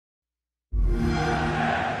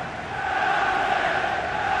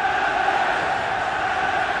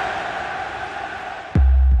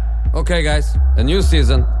Okay guys, a new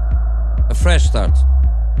season, a fresh start.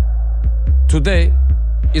 Today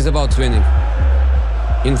is about winning.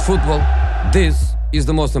 In football, this is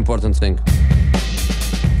the most important thing.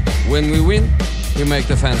 When we win, we make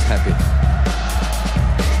the fans happy.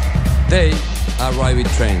 They are why we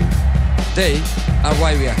train. They are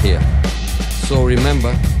why we are here. So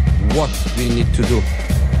remember what we need to do.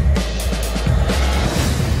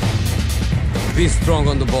 Be strong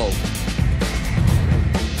on the ball.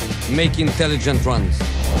 Make intelligent runs.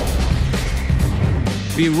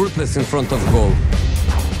 Be ruthless in front of goal.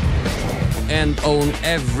 And own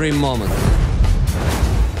every moment.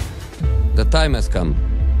 The time has come.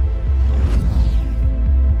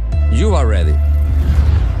 You are ready.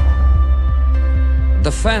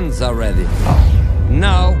 The fans are ready.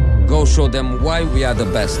 Now, go show them why we are the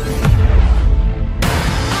best.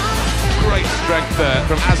 Great strength there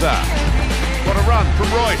from Azar. What a run from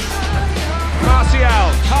Royce. Martial,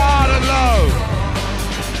 hard and low.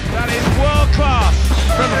 That is world class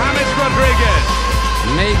from James Rodriguez.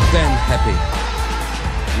 Make them happy.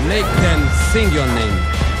 Make them sing your name.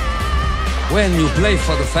 When you play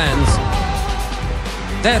for the fans,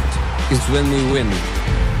 that is when we win.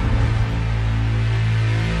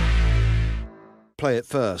 Play it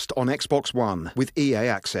first on Xbox One with EA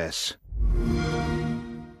Access.